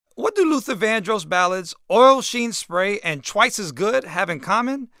What do Luther Vandross ballads, Oil Sheen Spray, and Twice as Good have in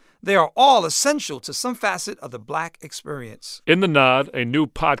common? They are all essential to some facet of the Black experience. In the Nod, a new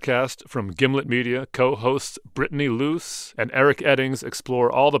podcast from Gimlet Media, co-hosts Brittany Luce and Eric Eddings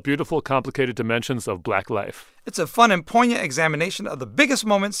explore all the beautiful, complicated dimensions of Black life. It's a fun and poignant examination of the biggest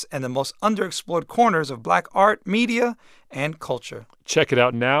moments and the most underexplored corners of Black art, media, and culture. Check it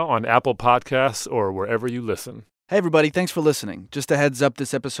out now on Apple Podcasts or wherever you listen. Hey everybody, thanks for listening. Just a heads up,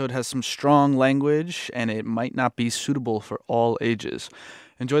 this episode has some strong language and it might not be suitable for all ages.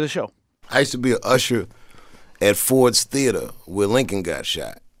 Enjoy the show. I used to be an usher at Ford's Theater where Lincoln got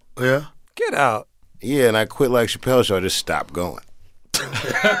shot. Yeah? Get out. Yeah, and I quit like Chappelle show. I just stopped going.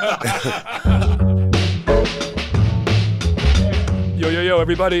 Yo,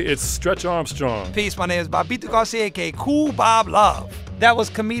 everybody, it's Stretch Armstrong. Peace, my name is Bobbito Garcia, a.k.a. Cool Bob Love. That was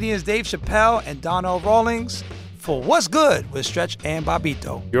comedians Dave Chappelle and Donnell Rawlings for What's Good with Stretch and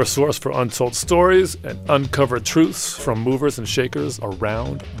Bobbito. Your source for untold stories and uncovered truths from movers and shakers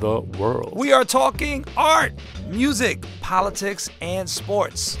around the world. We are talking art, music, politics, and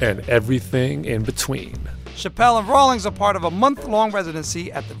sports. And everything in between. Chappelle and Rawlings are part of a month-long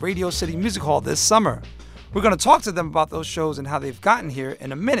residency at the Radio City Music Hall this summer. We're going to talk to them about those shows and how they've gotten here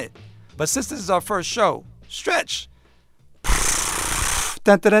in a minute. But since this is our first show, Stretch.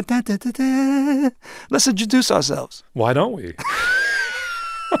 Dun, dun, dun, dun, dun, dun, dun. Let's introduce ourselves. Why don't we?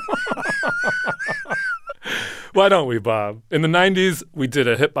 Why don't we, Bob? In the 90s, we did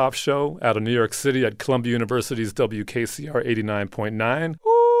a hip-hop show out of New York City at Columbia University's WKCR 89.9.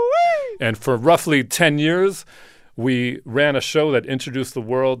 And for roughly 10 years, we ran a show that introduced the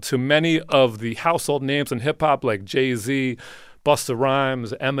world to many of the household names in hip-hop like Jay-Z, Busta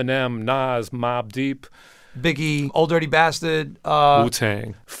Rhymes, Eminem, Nas, Mobb Deep, Biggie, Old Dirty Bastard,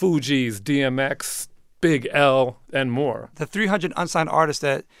 Wu-Tang, Fugees, DMX, Big L, and more. The 300 unsigned artists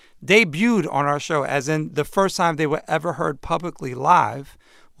that debuted on our show, as in the first time they were ever heard publicly live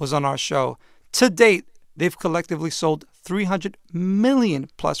was on our show. To date, they've collectively sold 300 million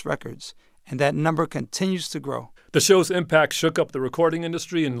plus records, and that number continues to grow. The show's impact shook up the recording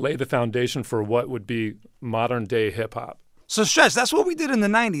industry and laid the foundation for what would be modern-day hip-hop. So, Stretch, that's what we did in the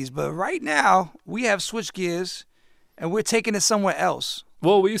 90s, but right now, we have switched gears, and we're taking it somewhere else.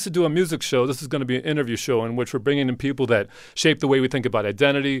 Well, we used to do a music show. This is going to be an interview show in which we're bringing in people that shape the way we think about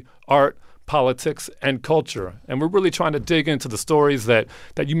identity, art, politics, and culture. And we're really trying to dig into the stories that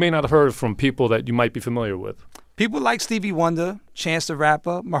you may not have heard from people that you might be familiar with. People like Stevie Wonder, Chance the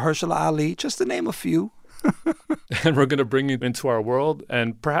Rapper, Mahershala Ali, just to name a few. And we're going to bring you into our world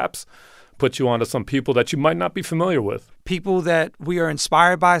and perhaps put you onto some people that you might not be familiar with. People that we are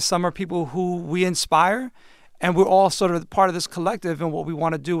inspired by. Some are people who we inspire. And we're all sort of part of this collective. And what we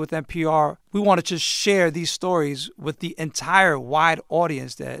want to do with NPR, we want to just share these stories with the entire wide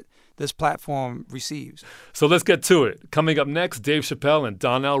audience that this platform receives. So let's get to it. Coming up next, Dave Chappelle and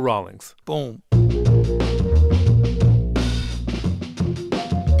Donnell Rawlings. Boom.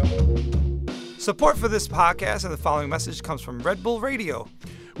 Support for this podcast and the following message comes from Red Bull Radio.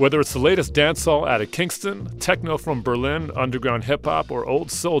 Whether it's the latest dancehall out of Kingston, techno from Berlin, underground hip-hop, or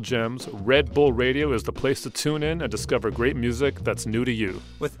old soul gems, Red Bull Radio is the place to tune in and discover great music that's new to you.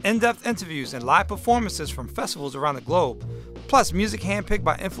 With in-depth interviews and live performances from festivals around the globe, plus music handpicked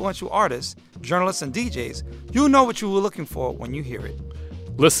by influential artists, journalists, and DJs, you'll know what you were looking for when you hear it.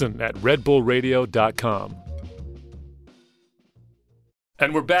 Listen at redbullradio.com.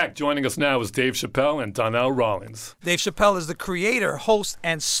 And we're back. Joining us now is Dave Chappelle and Donnell Rawlings. Dave Chappelle is the creator, host,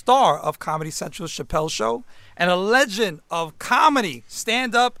 and star of Comedy Central's Chappelle Show, and a legend of comedy,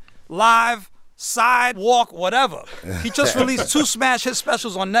 stand-up, live, sidewalk, whatever. He just released 2 smash hit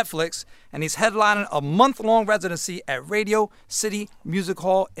specials on Netflix, and he's headlining a month-long residency at Radio City Music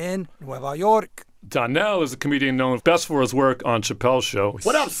Hall in Nueva York. Donnell is a comedian known best for his work on Chappelle's Show.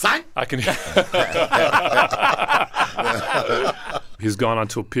 What up, son? I can. He's gone on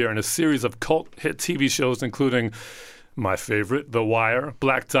to appear in a series of cult hit TV shows, including my favorite, The Wire,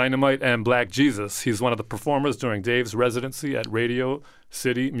 Black Dynamite, and Black Jesus. He's one of the performers during Dave's residency at Radio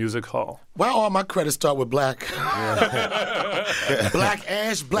City Music Hall. Why all my credits start with black? Black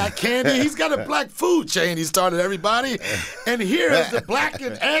Ash, Black Candy. He's got a black food chain he started, everybody. And here is the black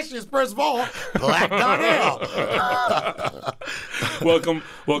and ashes, first of all, Black Donnell. Welcome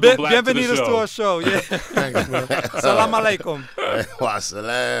back to the Bienvenidos show. to our show. Yeah. Thank you, man. Salam alaikum. Wa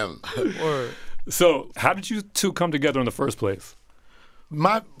salam. Word. So how did you two come together in the first place?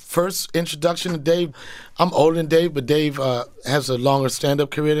 My first introduction to Dave, I'm older than Dave, but Dave has a longer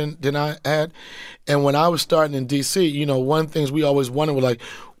stand-up career than I had. And when I was starting in D.C., you know, one of the things we always wondered was, like,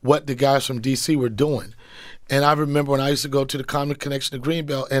 what the guys from D.C. were doing. And I remember when I used to go to the Comedy Connection to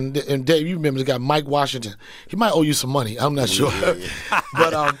Greenbelt, and Dave, you remember the guy Mike Washington. He might owe you some money. I'm not sure.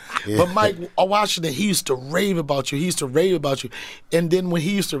 But Mike Washington, he used to rave about you. And then when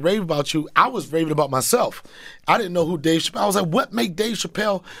he used to rave about you, I was raving about myself. I didn't know who Dave Chappelle. I was like, what made Dave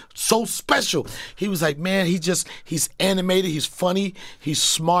Chappelle so special? He was like, man, he's animated, he's funny, he's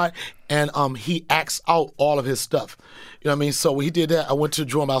smart, and he acts out all of his stuff. You know what I mean? So when he did that, I went to the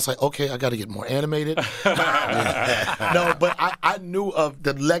drawing. I was like, okay, I got to get more animated. No, but I knew of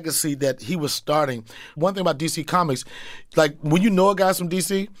the legacy that he was starting. One thing about DC Comics, like when you know a guy's from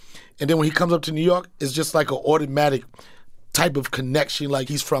DC, and then when he comes up to New York, it's just like an automatic type of connection, like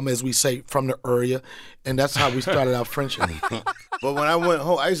he's from, as we say, from the area, and that's how we started our friendship. But when I went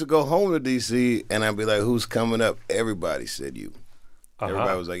home, I used to go home to D.C., and I'd be like, who's coming up? Everybody said you.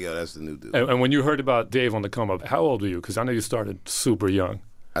 Everybody was like, yo, that's the new dude. And when you heard about Dave on the come up, how old were you? Because I know you started super young.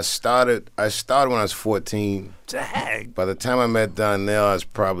 I started when I was 14. Dang. By the time I met Donnell, I was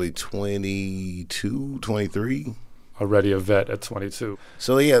probably 22, 23. Already a vet at 22.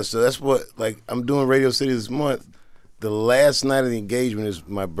 So that's what, like, I'm doing Radio City this month. The last night of the engagement is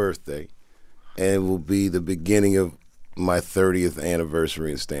my birthday, and it will be the beginning of my 30th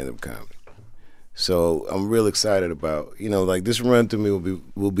anniversary in stand-up comedy. So I'm real excited about, like this run to me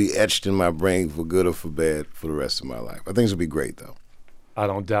will be etched in my brain for good or for bad for the rest of my life. I think it'll be great, though. I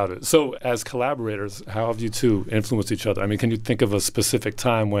don't doubt it. So as collaborators, how have you two influenced each other? I mean, can you think of a specific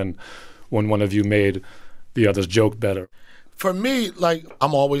time when one of you made the other's joke better? For me, like,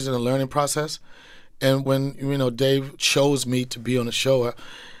 I'm always in a learning process. And when, Dave chose me to be on the show,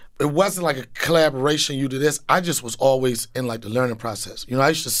 it wasn't like a collaboration, you do this. I just was always in, like, the learning process. I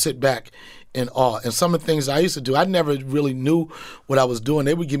used to sit back in awe. And some of the things I used to do, I never really knew what I was doing.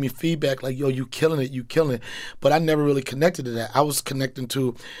 They would give me feedback like, yo, you killing it. But I never really connected to that. I was connecting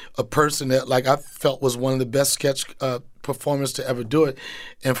to a person that, like, I felt was one of the best sketch performers to ever do it.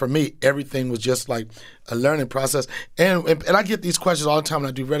 And for me, everything was just like a learning process. And I get these questions all the time when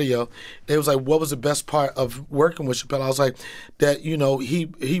I do radio. It was like, what was the best part of working with Chappelle? I was like, that,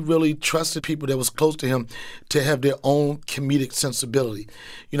 he really trusted people that was close to him to have their own comedic sensibility.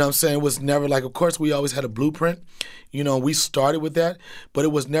 You know what I'm saying? It was never like, of course, we always had a blueprint. We started with that, but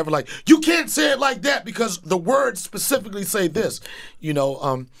it was never like, you can't say it like that because the words specifically say this. He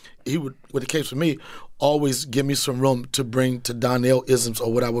would, with the case for me, always give me some room to bring to Donnell isms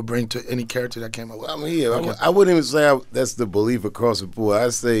or what I would bring to any character that came up with. I wouldn't even say that's the belief across the board.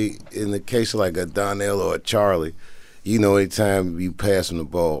 I'd say in the case of like a Donnell or a Charlie, anytime you pass him the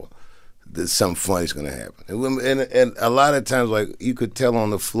ball, there's something funny's going to happen. And a lot of times, like, you could tell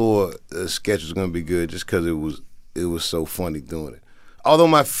on the floor the sketch was going to be good just because it was so funny doing it. Although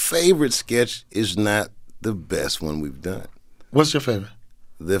my favorite sketch is not the best one we've done. What's your favorite?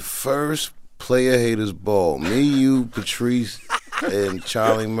 The first Player Haters Ball. Me, you, Patrice, and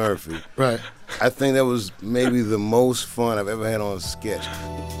Charlie Murphy. Right. I think that was maybe the most fun I've ever had on a sketch.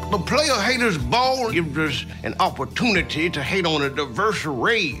 The Player Haters Ball gives us an opportunity to hate on a diverse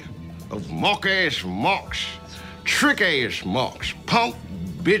array of mock-ass mocks, trick-ass mocks, punk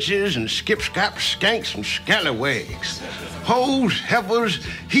bitches and skip-scap skanks and scallywags, hoes, heifers,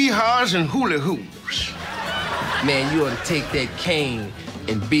 hee-haws, and hula-hoos. Man, you ought to take that cane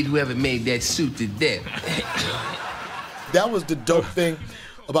and beat whoever made that suit to death. That was the dope thing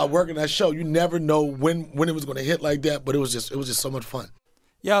about working that show. You never know when it was going to hit like that, but it was just so much fun.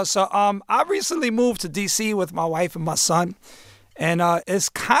 Yeah, so I recently moved to D.C. with my wife and my son, and it's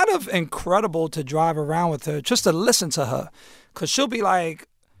kind of incredible to drive around with her, just to listen to her, because she'll be like,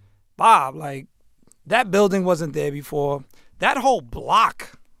 Bob, like, that building wasn't there before. That whole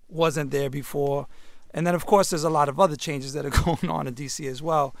block wasn't there before. And then, of course, there's a lot of other changes that are going on in D.C. as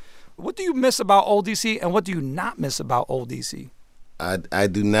well. What do you miss about old D.C., and what do you not miss about old D.C.? I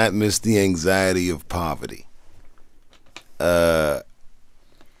do not miss the anxiety of poverty. I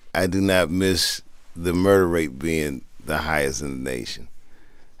do not miss the murder rate being the highest in the nation.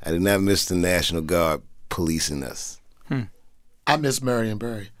 I do not miss the National Guard policing us. I miss Marion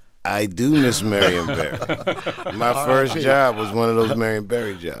Barry. I do miss Marion Barry. My first job was one of those Marion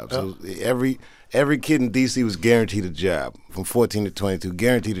Barry jobs. So every kid in D.C. was guaranteed a job, from 14 to 22,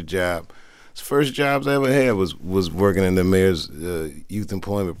 guaranteed a job. The first jobs I ever had was working in the mayor's youth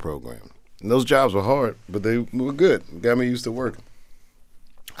employment program. And those jobs were hard, but they were good. Got me used to working.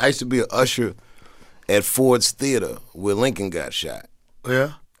 I used to be an usher at Ford's Theater where Lincoln got shot.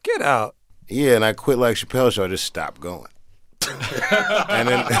 Yeah? Get out. Yeah, and I quit like Chappelle Show. I just stopped going. and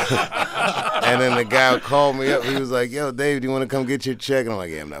then the guy called me up. He was like, yo, Dave, do you want to come get your check? And I'm like,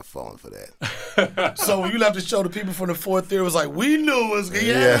 yeah, I'm not falling for that. So when you left the show, the people from the Ford Theater was like, we knew it was going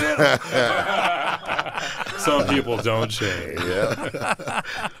to Yeah. Some people don't change. Yeah.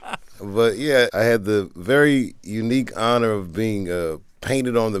 But yeah, I had the very unique honor of being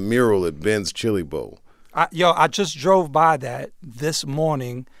painted on the mural at Ben's Chili Bowl. I just drove by that this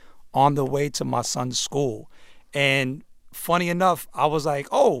morning on the way to my son's school. And funny enough, I was like,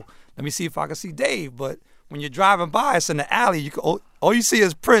 oh, let me see if I can see Dave. But when you're driving by, it's in the alley. All you see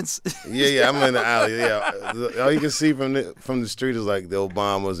is Prince. Yeah, I'm in the alley. Yeah, all you can see from the street is like the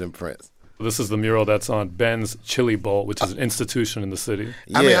Obamas and Prince. This is the mural that's on Ben's Chili Bowl, which is an institution in the city.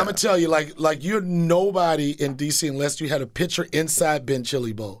 I mean, I'm gonna tell you, like you're nobody in DC unless you had a picture inside Ben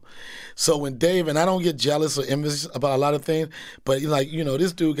Chili Bowl. So when Dave, and I don't get jealous or envious about a lot of things, but like, you know,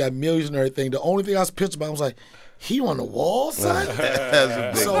 this dude got millions and everything. The only thing I was pictured about was like, he on the wall, son?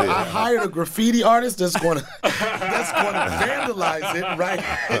 So I hired a graffiti artist that's going to vandalize it, right?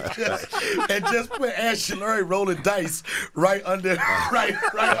 and just put Ash Shilluri rolling dice right under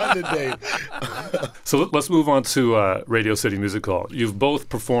Dave. So let's move on to Radio City Music Hall. You've both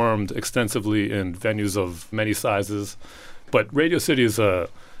performed extensively in venues of many sizes, but Radio City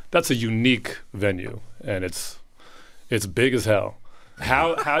that's a unique venue, and it's big as hell.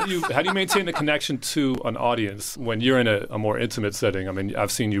 How do you maintain the connection to an audience when you're in a more intimate setting? I mean,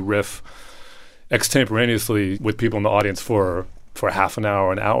 I've seen you riff extemporaneously with people in the audience for half an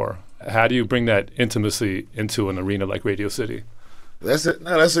hour, an hour. How do you bring that intimacy into an arena like Radio City? That's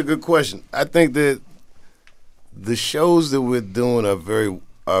a good question. I think that the shows that we're doing are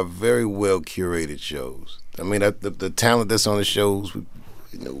very well curated shows. I mean, the talent that's on the shows,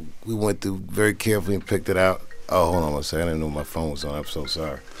 we went through very carefully and picked it out. Oh, hold on one second. I didn't know my phone was on. I'm so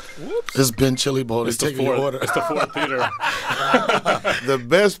sorry. Whoops. It's Ben Chili Bowl. It's taking your order. It's the fourth theater. The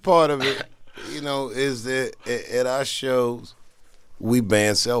best part of it, is that at our shows, we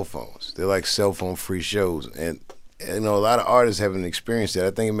ban cell phones. They're like cell phone free shows. And a lot of artists haven't experienced that.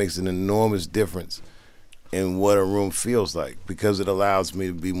 I think it makes an enormous difference in what a room feels like because it allows me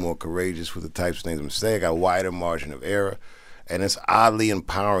to be more courageous with the types of things I'm saying. I got a wider margin of error. And it's oddly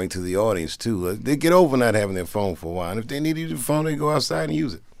empowering to the audience, too. They get over not having their phone for a while. And if they need to use the phone, they go outside and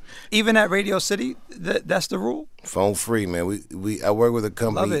use it. Even at Radio City, that's the rule? Phone free, man. I work with a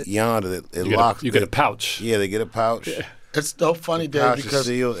company, Yonder, that locks. You get a pouch. Yeah, they get a pouch. Yeah. It's so funny, Dave, pouch because is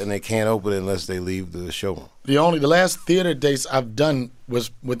sealed, and they can't open it unless they leave the showroom. The last theater dates I've done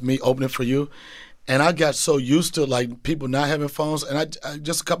was with me opening for you. And I got so used to, like, people not having phones. And I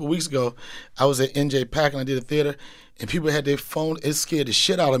just a couple of weeks ago, I was at NJ Pack, and I did a theater. And people had their phone. It scared the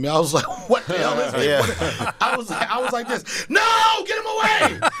shit out of me. I was like, "What the hell is this?" Yeah. I was like this. No, get him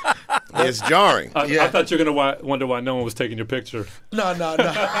away! It's jarring. I thought you were gonna wonder why no one was taking your picture. No.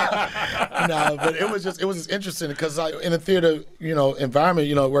 But it was just interesting because in a theater,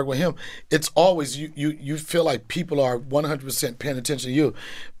 environment, work with him. It's always you feel like people are 100% paying attention to you,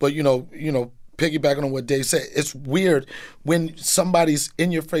 but piggybacking on what Dave said, it's weird when somebody's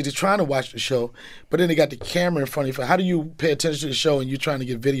in your face, they're trying to watch the show, but then they got the camera in front of you. How do you pay attention to the show and you're trying to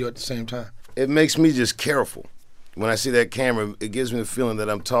get video at the same time? It makes me just careful. When I see that camera, it gives me the feeling that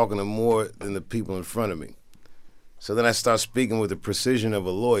I'm talking to more than the people in front of me. So then I start speaking with the precision of a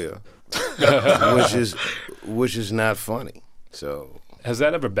lawyer, which is not funny. So has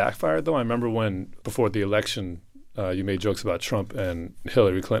that ever backfired, though? I remember when, before the election, you made jokes about Trump and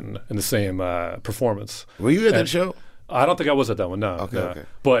Hillary Clinton in the same performance. Were you at that show? I don't think I was at that one, no. Okay.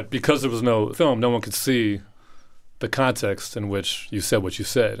 But because there was no film, no one could see the context in which you said what you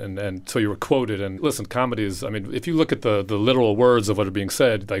said. And so you were quoted. And listen, comedy is, I mean, if you look at the literal words of what are being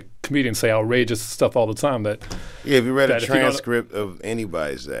said, like comedians say outrageous stuff all the time. If you read a transcript of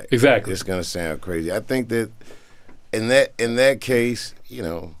anybody's act, exactly, it's going to sound crazy. I think that in that case,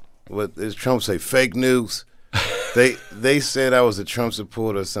 what does Trump say? Fake news. They said I was a Trump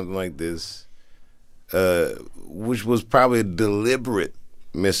supporter or something like this, which was probably a deliberate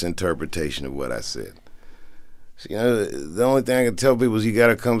misinterpretation of what I said. So, the only thing I can tell people is you got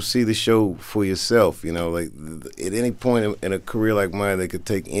to come see the show for yourself. Like at any point in a career like mine, they could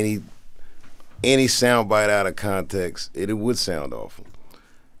take any soundbite out of context, it would sound awful.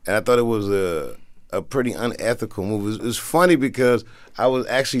 And I thought it was a pretty unethical move. It was funny because I was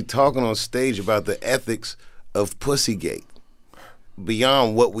actually talking on stage about the ethics of Pussygate.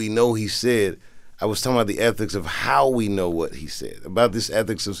 Beyond what we know he said, I was talking about the ethics of how we know what he said, about this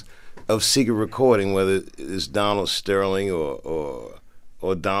ethics of secret recording, whether it's Donald Sterling or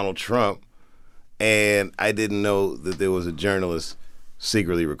Donald Trump, and I didn't know that there was a journalist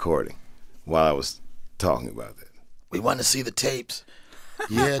secretly recording while I was talking about that. We want to see the tapes.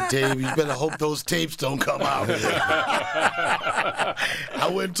 Yeah, Dave, you better hope those tapes don't come out. I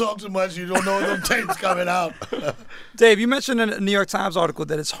wouldn't talk too much. You don't know them tapes coming out. Dave, you mentioned in a New York Times article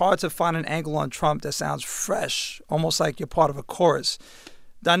that it's hard to find an angle on Trump that sounds fresh, almost like you're part of a chorus.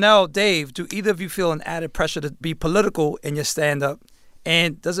 Donnell, Dave, do either of you feel an added pressure to be political in your stand-up?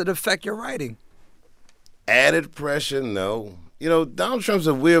 And does it affect your writing? Added pressure, no. You know, Donald Trump's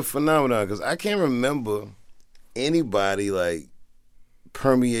a weird phenomenon because I can't remember anybody, like,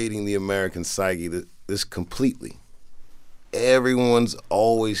 permeating the American psyche this completely. Everyone's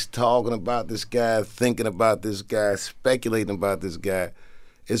always talking about this guy, thinking about this guy, speculating about this guy.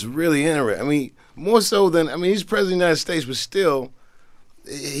 It's really interesting. I mean, more so than, he's president of the United States, but still,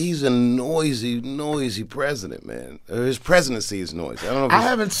 he's a noisy president, man. His presidency is noisy. I don't know. I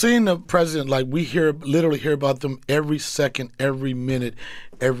haven't seen the president, like, we literally hear about them every second, every minute,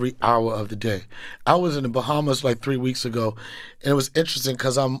 every hour of the day. I was in the Bahamas like 3 weeks ago, and it was interesting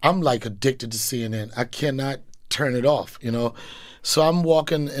because I'm like addicted to CNN. I cannot turn it off, you know. So I'm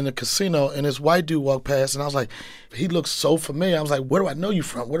walking in a casino, and this white dude walked past, and I was like, he looks so familiar. I was like, where do I know you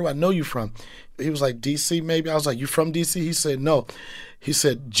from? Where do I know you from? He was like, D.C. maybe. I was like, you from D.C.? He said, no. He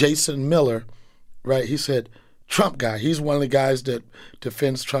said, Jason Miller, right? He said, Trump guy. He's one of the guys that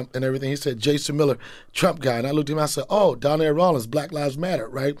defends Trump and everything. He said, Jason Miller, Trump guy. And I looked at him, I said, oh, Donnell Rawlings, Black Lives Matter,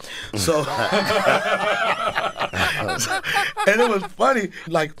 right? So, and it was funny,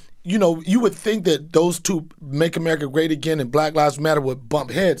 like, you know, you would think that those two, Make America Great Again and Black Lives Matter, would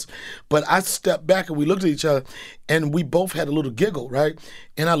bump heads. But I stepped back and we looked at each other and we both had a little giggle, right?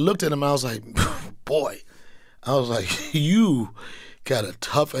 And I looked at him, I was like, boy, I was like, you got a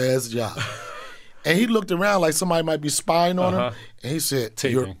tough ass job. And he looked around like somebody might be spying on him. And he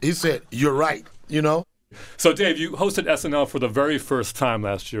said, you're right, you know? So, Dave, you hosted SNL for the very first time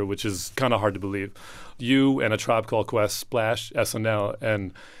last year, which is kind of hard to believe. You and A Tribe Called Quest splashed SNL,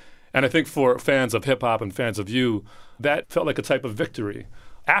 and I think for fans of hip-hop and fans of you, that felt like a type of victory.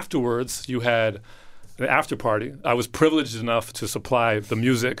 Afterwards, you had an after party. I was privileged enough to supply the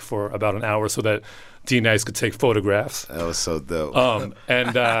music for about an hour so that D-Nice could take photographs. That was so dope.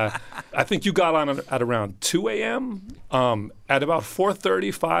 And I think you got on at around 2 a.m. At about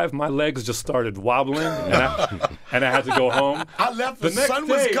 4:35, my legs just started wobbling, and I had to go home. I left, the sun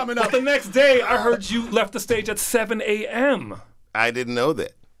was coming up. But the next day, I heard you left the stage at 7 a.m. I didn't know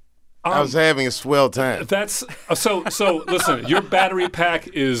that. I was having a swell time. That's so. Listen, your battery pack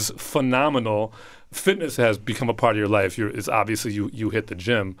is phenomenal. Fitness has become a part of your life. It's obviously you hit the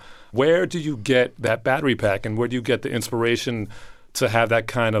gym. Where do you get that battery pack, and where do you get the inspiration to have that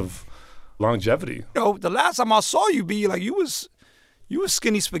kind of longevity? You know, the last time I saw you, be like you was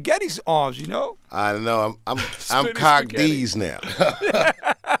skinny spaghetti arms. You know. I know. I'm cock D's now.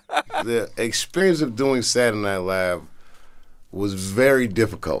 The experience of doing Saturday Night Live was very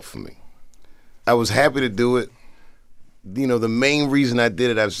difficult for me. I was happy to do it. You know, the main reason I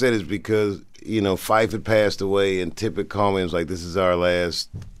did it, I've said, is because, you know, Fife had passed away and Tip had called me and was like, this is our last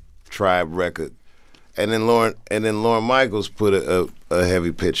Tribe record. And then Lauren Michaels put a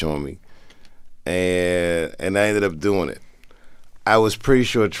heavy pitch on me. And I ended up doing it. I was pretty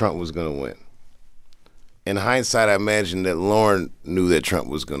sure Trump was going to win. In hindsight, I imagined that Lauren knew that Trump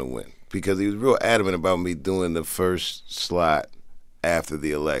was going to win because he was real adamant about me doing the first slot after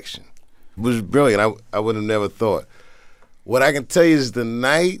the election. It was brilliant. I would have never thought. What I can tell you is the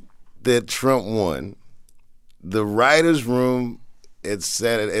night that Trump won, the writer's room at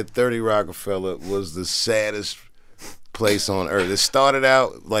 30 Rockefeller was the saddest place on earth. It started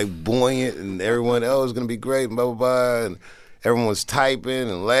out like buoyant and everyone, oh, it's going to be great, and blah, blah, blah. And everyone was typing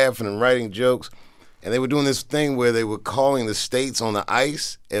and laughing and writing jokes. And they were doing this thing where they were calling the states on the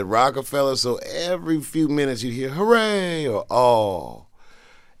ice at Rockefeller. So every few minutes you'd hear, hooray, or oh.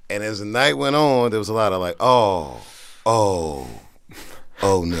 And as the night went on, there was a lot of like, oh no.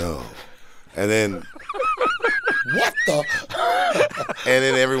 And then, what the? And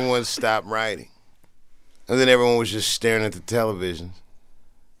then everyone stopped writing. And then everyone was just staring at the television.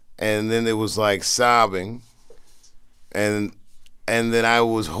 And then it was like sobbing. And then I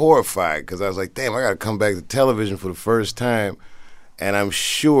was horrified because I was like, damn, I got to come back to television for the first time. And I'm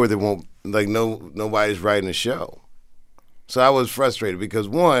sure there won't, like, nobody's writing a show. So I was frustrated because,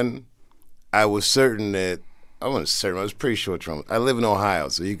 one, I was certain that, I was pretty sure Trump, I live in Ohio,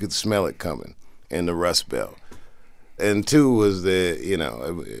 so you could smell it coming in the Rust Belt. And two was that,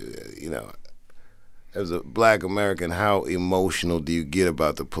 as a black American, how emotional do you get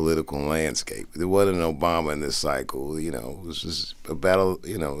about the political landscape? There wasn't an Obama in this cycle, it was just a battle,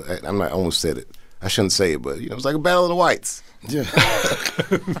 I almost said it. I shouldn't say it, but it was like a battle of the whites. Yeah.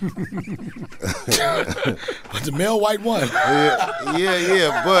 But the male white won.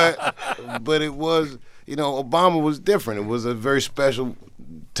 Yeah. But it was, Obama was different. It was a very special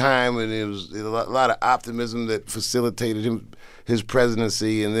time, and it was a lot of optimism that facilitated his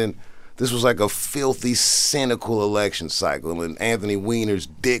presidency. And then this was like a filthy, cynical election cycle, and Anthony Weiner's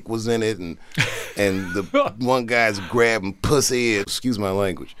dick was in it, and the one guy's grabbing pussy. Excuse my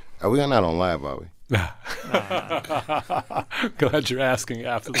language. Are we not on live, are we? Glad you're asking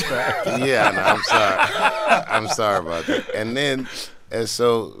after the fact. Yeah, no, I'm sorry. I'm sorry about that. And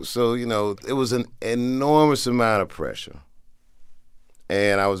so it was an enormous amount of pressure,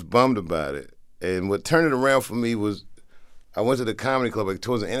 and I was bummed about it. And what turned it around for me was I went to the comedy club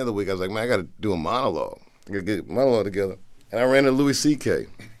towards the end of the week. I was like, man, I got to do a monologue. I got to get a monologue together. And I ran into Louis C.K.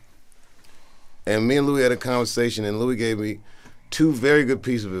 And me and Louis had a conversation, and Louis gave me 2 very good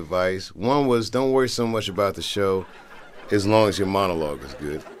pieces of advice. One was, don't worry so much about the show as long as your monologue is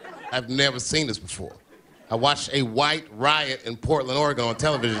good. I've never seen this before. I watched a white riot in Portland, Oregon on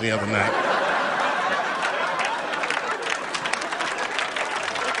television the other night.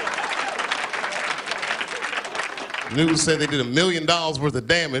 News said they did $1 million worth of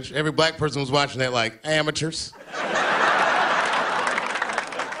damage. Every black person was watching that like amateurs.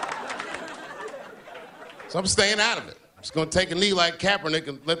 So I'm staying out of it. I'm just going to take a knee like Kaepernick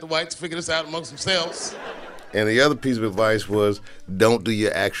and let the whites figure this out amongst themselves. And the other piece of advice was, don't do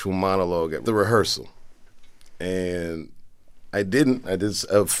your actual monologue at the rehearsal. And I didn't. I did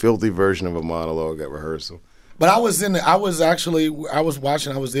a filthy version of a monologue at rehearsal. But I was there. I was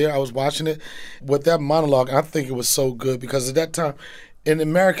watching it with that monologue. I think it was so good because at that time, in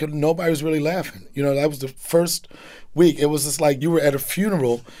America, nobody was really laughing. That was the first week. It was just like you were at a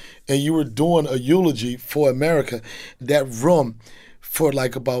funeral and you were doing a eulogy for America. That room, for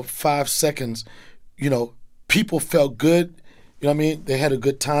like about 5 seconds, people felt good. You know what I mean? They had a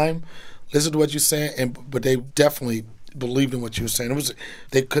good time. Listen to what you're saying, but they definitely believed in what you were saying.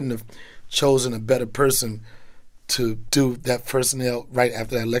 They couldn't have chosen a better person to do that first nail right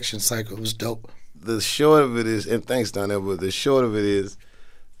after that election cycle. It was dope. The short of it is, and thanks, Donnell, but the short of it is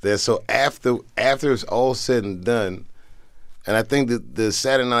that so after it's all said and done, and I think that the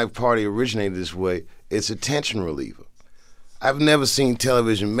Saturday Night Party originated this way, it's a tension reliever. I've never seen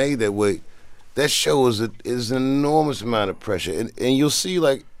television made that way. That show is an enormous amount of pressure. And you'll see,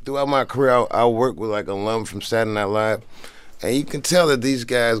 like, throughout my career, I'll work with, like, alums from Saturday Night Live, and you can tell that these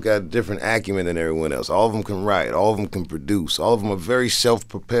guys got a different acumen than everyone else. All of them can write. All of them can produce. All of them are very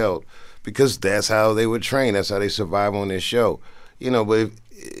self-propelled because that's how they were trained. That's how they survive on their show. But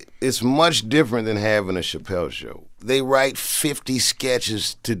it's much different than having a Chappelle show. They write 50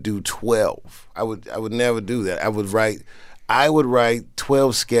 sketches to do 12. I would never do that. I would write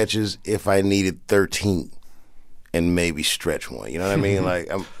 12 sketches if I needed 13 and maybe stretch one. You know what I mean?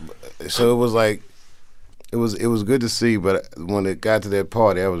 So it was like, it was good to see, but when it got to that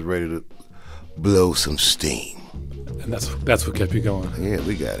party, I was ready to blow some steam. And that's what kept you going. Yeah,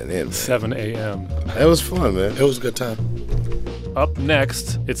 we got it in, man. 7 a.m. That was fun, man. It was a good time. Up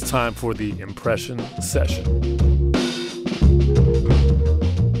next, it's time for the impression session.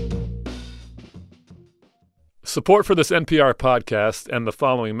 Support for this NPR podcast and the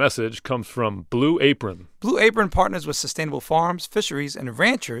following message comes from Blue Apron. Blue Apron partners with sustainable farms, fisheries, and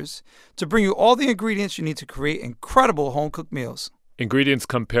ranchers to bring you all the ingredients you need to create incredible home-cooked meals. Ingredients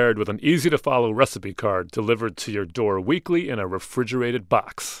come paired with an easy-to-follow recipe card delivered to your door weekly in a refrigerated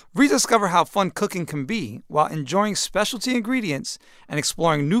box. Rediscover how fun cooking can be while enjoying specialty ingredients and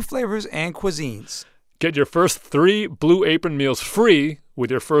exploring new flavors and cuisines. Get your first 3 Blue Apron meals free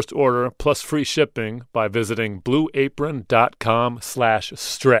with your first order plus free shipping by visiting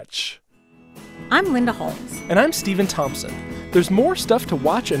blueapron.com/stretch. I'm Linda Holmes. And I'm Stephen Thompson. There's more stuff to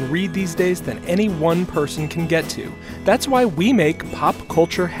watch and read these days than any one person can get to. That's why we make Pop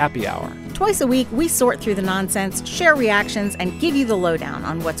Culture Happy Hour. Twice a week, we sort through the nonsense, share reactions, and give you the lowdown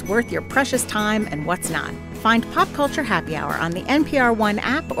on what's worth your precious time and what's not. Find Pop Culture Happy Hour on the NPR One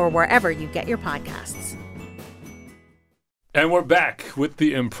app or wherever you get your podcasts. And we're back with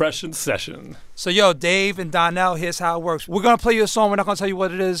the impression session. So, Dave and Donnell, here's how it works. We're going to play you a song. We're not going to tell you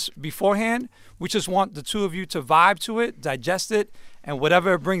what it is beforehand. We just want the two of you to vibe to it, digest it, and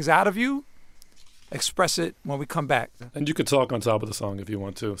whatever it brings out of you, express it when we come back. And you can talk on top of the song if you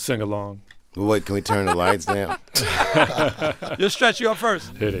want to. Sing along. Well, wait, can we turn the lights down? Just Stretch, you up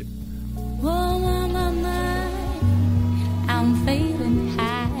first. Hit it. I'm feeling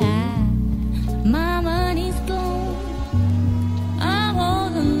high. My money's gone. I'm all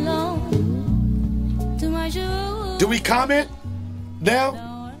alone. Do we comment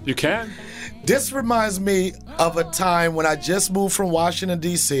now? You can. This reminds me of a time when I just moved from Washington,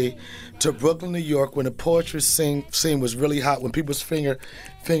 D.C. to Brooklyn, New York, when the poetry scene was really hot, when people was finger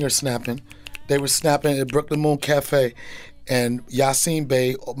snapping. They were snapping at Brooklyn Moon Cafe. And Yasin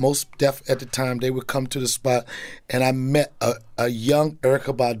Bey, most deaf at the time, they would come to the spot. And I met a young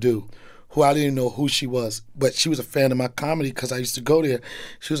Erykah Badu, who I didn't know who she was. But she was a fan of my comedy because I used to go there.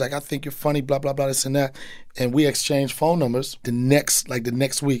 She was like, I think you're funny, blah, blah, blah, this and that. And we exchanged phone numbers. The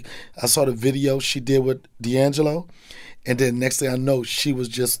next week, I saw the video she did with D'Angelo. And then next thing I know, she was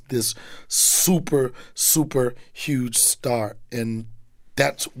just this super, super huge star. And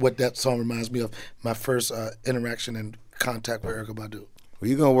that's what that song reminds me of, my first interaction and contact with Erykah Badu. Well,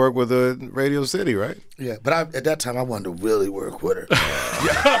 you're going to work with Radio City, right? Yeah, but at that time, I wanted to really work with her.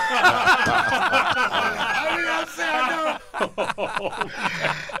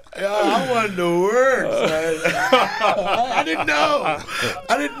 I wanted to work. I didn't know.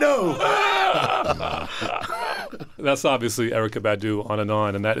 That's obviously Erykah Badu on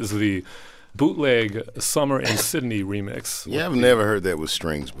and that is the bootleg Summer in Sydney remix. Yeah, I've never heard that with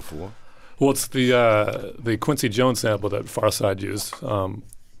strings before. Well, it's the Quincy Jones sample that Pharcyde used.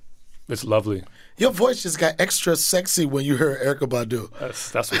 It's lovely. Your voice just got extra sexy when you heard Erykah Badu.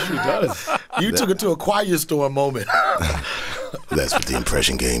 That's what she does. You took it to a Quiet Store moment. That's what the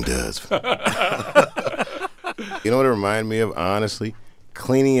impression game does. You know what it reminded me of, honestly?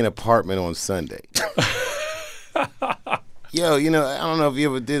 Cleaning an apartment on Sunday. Yo, I don't know if you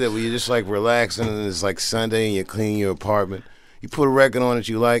ever did that, where you're just like relaxing and it's like Sunday and you're cleaning your apartment. You put a record on that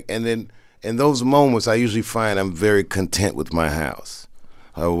you like, and then in those moments, I usually find I'm very content with my house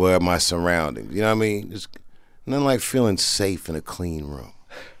or where my surroundings. You know what I mean? It's nothing like feeling safe in a clean room.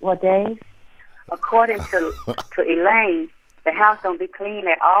 Well, Dave, according to Elaine, the house don't be clean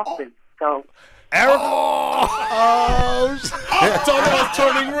that often. So, Eric, I thought I was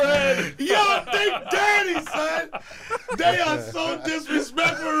turning red. Yo, they dirty, son. They are so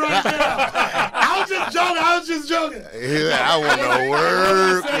disrespectful right now. I was just joking. Yeah, I want no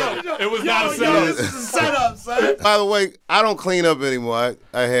word. It was not a setup. This is a setup, son. By the way, I don't clean up anymore.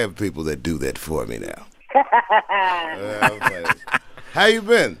 I have people that do that for me now. How you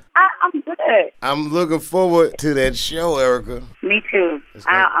been? I'm good. I'm looking forward to that show, Erykah. Me too.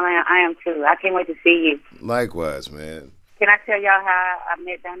 I am too. I can't wait to see you. Likewise, man. Can I tell y'all how I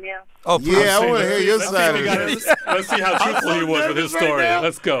met Donnell? Oh, yeah, I want to hear your side of it. Let's see how truthful he was with his story.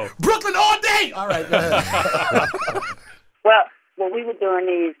 Let's go. Brooklyn all day. All right, go ahead. Well, we were doing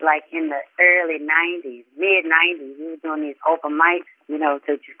these like in the early 90s, mid-90s. We were doing these open mics, to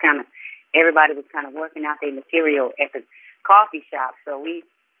just kind of, everybody was kind of working out their material at the coffee shop. So we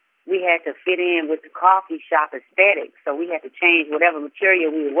had to fit in with the coffee shop aesthetic. So we had to change whatever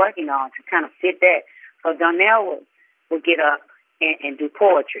material we were working on to kind of fit that. So Donnell would get up and do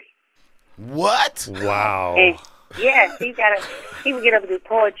poetry. What? Wow. And yes, he would get up and do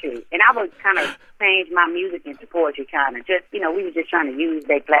poetry. And I would kind of change my music into poetry kind of. Just, we were just trying to use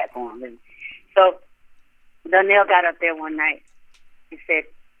their platform. And so Donnell got up there one night and said,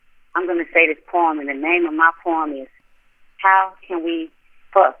 I'm going to say this poem, and the name of my poem is How Can We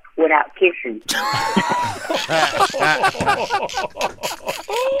Fuck Without Kissing?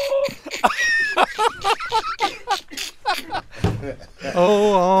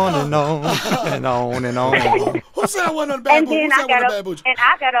 Oh, on and on and on and on. Who said I wasn't on the bad booty? And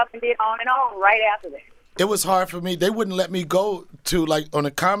I got up and did on and on right after that. It was hard for me. They wouldn't let me go to, like, on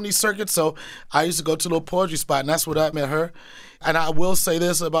a comedy circuit, so I used to go to a little poetry spot, and that's where I met her. And I will say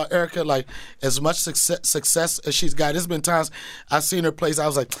this about Erykah, like, as much success as she's got, there's been times I've seen her place, I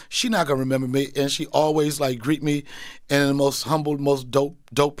was like, she's not going to remember me. And she always, like, greet me in the most humble, most dope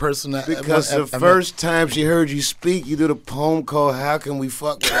person. Because the first time she heard you speak, you did a poem called How Can We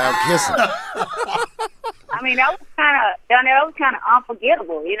Fuck Without Kissing? I mean, that was kind of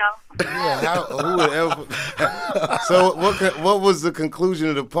unforgettable, Yeah, who would ever? So what was the conclusion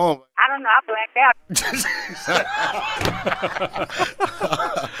of the poem? I don't know. I blacked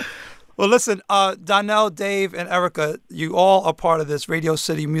out. Well, listen, Donnell, Dave, and Erykah, you all are part of this Radio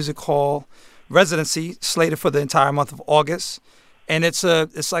City Music Hall residency slated for the entire month of August. And it's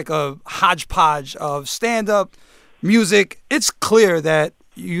like a hodgepodge of stand-up music. It's clear that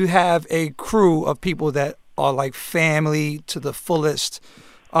you have a crew of people that are like family to the fullest.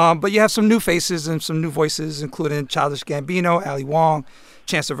 But you have some new faces and some new voices, including Childish Gambino, Ali Wong,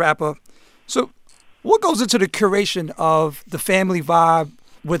 Chance the Rapper. So what goes into the curation of the family vibe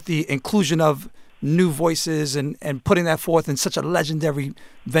with the inclusion of new voices and putting that forth in such a legendary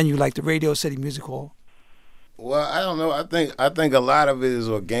venue like the Radio City Music Hall? Well, I don't know. I think a lot of it is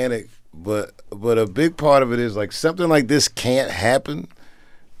organic, but a big part of it is like something like this can't happen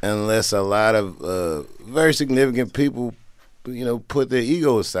unless a lot of very significant people, put their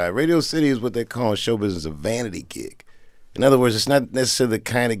ego aside. Radio City is what they call in show business a vanity gig. In other words, it's not necessarily the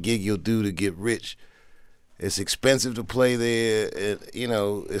kind of gig you'll do to get rich. It's expensive to play there.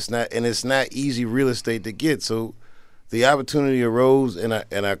 It's not easy real estate to get. So the opportunity arose, and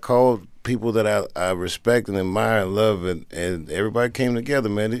I called people that I respect and admire and love, and everybody came together,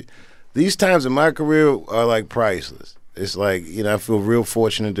 man. These times in my career are like priceless. It's like, I feel real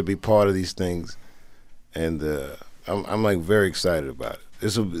fortunate to be part of these things, and I'm like very excited about it.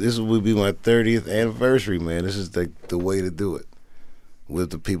 This will be my 30th anniversary, man. This is the way to do it,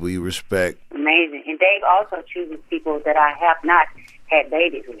 with the people you respect. Amazing. And Dave also chooses people that I have not had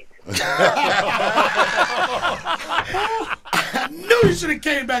babies with. I knew you should have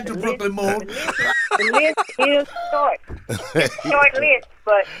came back to Brooklyn, Moon. The list is short. It's a short list,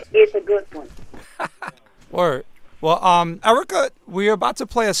 but it's a good one. Word. Well, Erica, we're about to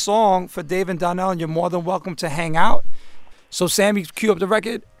play a song for Dave and Donnell, and you're more than welcome to hang out. So, Sammy, cue up the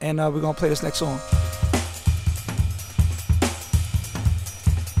record, and we're going to play this next song.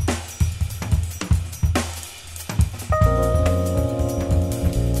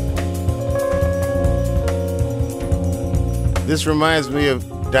 This reminds me of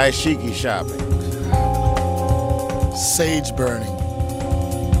daishiki shopping. Sage burning.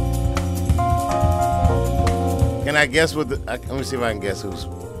 Can I guess let me see if I can guess whose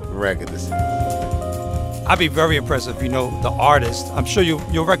record this is. I'd be very impressed if you know the artist. I'm sure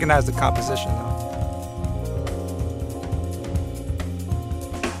you'll recognize the composition, though.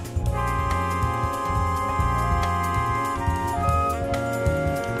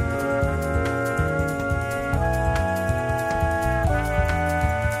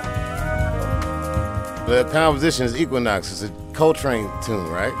 The composition is Equinox. It's a Coltrane tune,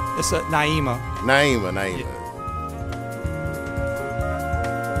 right? It's a Naima. Naima. Yeah.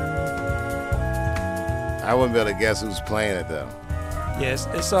 I wouldn't be able to guess who's playing it, though. Yes,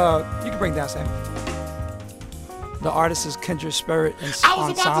 it's you can bring down Sam. The artist is Kindred Spirit Ensemble. I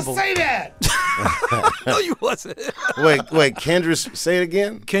was about to say that. No, you wasn't. Wait, Kindred, say it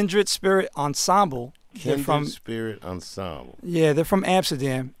again? Kindred Spirit Ensemble. Kindred Spirit Ensemble. Yeah, they're from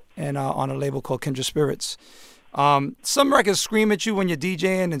Amsterdam, and on a label called Kindred Spirits. Some records scream at you when you're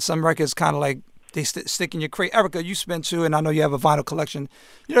DJing, and some records kind of like they stick in your crate. Erica, you spin too, and I know you have a vinyl collection.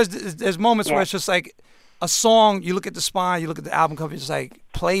 There's moments where it's just like a song, you look at the spine, you look at the album cover, it's just like,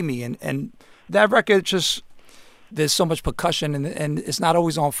 play me. And that record just, there's so much percussion, and it's not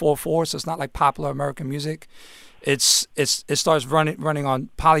always on 4/4, so it's not like popular American music. It starts running on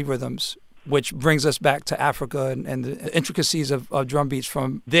polyrhythms, which brings us back to Africa and the intricacies of drum beats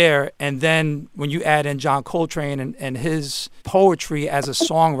from there. And then when you add in John Coltrane and his poetry as a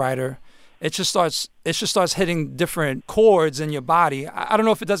songwriter, it just starts hitting different chords in your body. I don't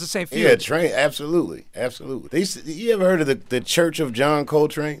know if it does the same feel. Yeah, absolutely. You ever heard of the Church of John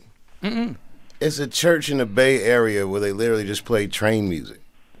Coltrane? Mm-mm. It's a church in the Bay Area where they literally just play train music.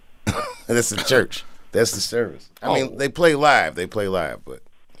 That's the church. That's the service. I mean, they play live, but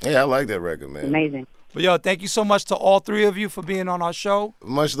yeah, I like that record, man. Amazing. But yo, thank you so much to all three of you for being on our show.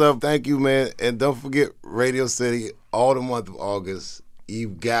 Much love. Thank you, man. And don't forget Radio City all the month of August.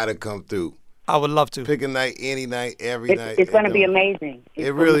 You've got to come through. I would love to. Pick a night, any night, every night. It's going to be amazing.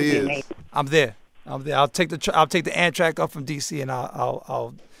 It really is. Amazing. I'm there. I'll take the Amtrak up from D.C. and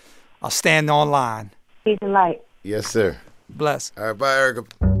I'll stand online. Peace and light. Yes, sir. Bless. All right, bye, Erica.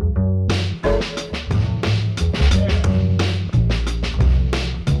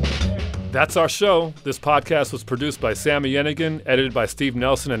 That's our show. This podcast was produced by Sammy Yenigan, edited by Steve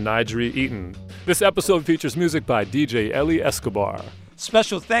Nelson and Nigeri Eaton. This episode features music by DJ Eli Escobar.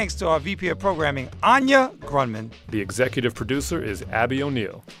 Special thanks to our VP of Programming, Anya Grunman. The executive producer is Abby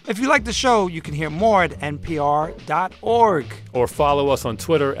O'Neill. If you like the show, you can hear more at npr.org. Or follow us on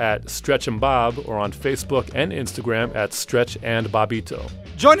Twitter at Stretch and Bob, or on Facebook and Instagram at Stretch and Bobbito.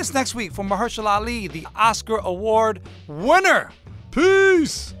 Join us next week for Mahershala Ali, the Oscar Award winner.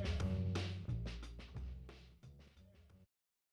 Peace!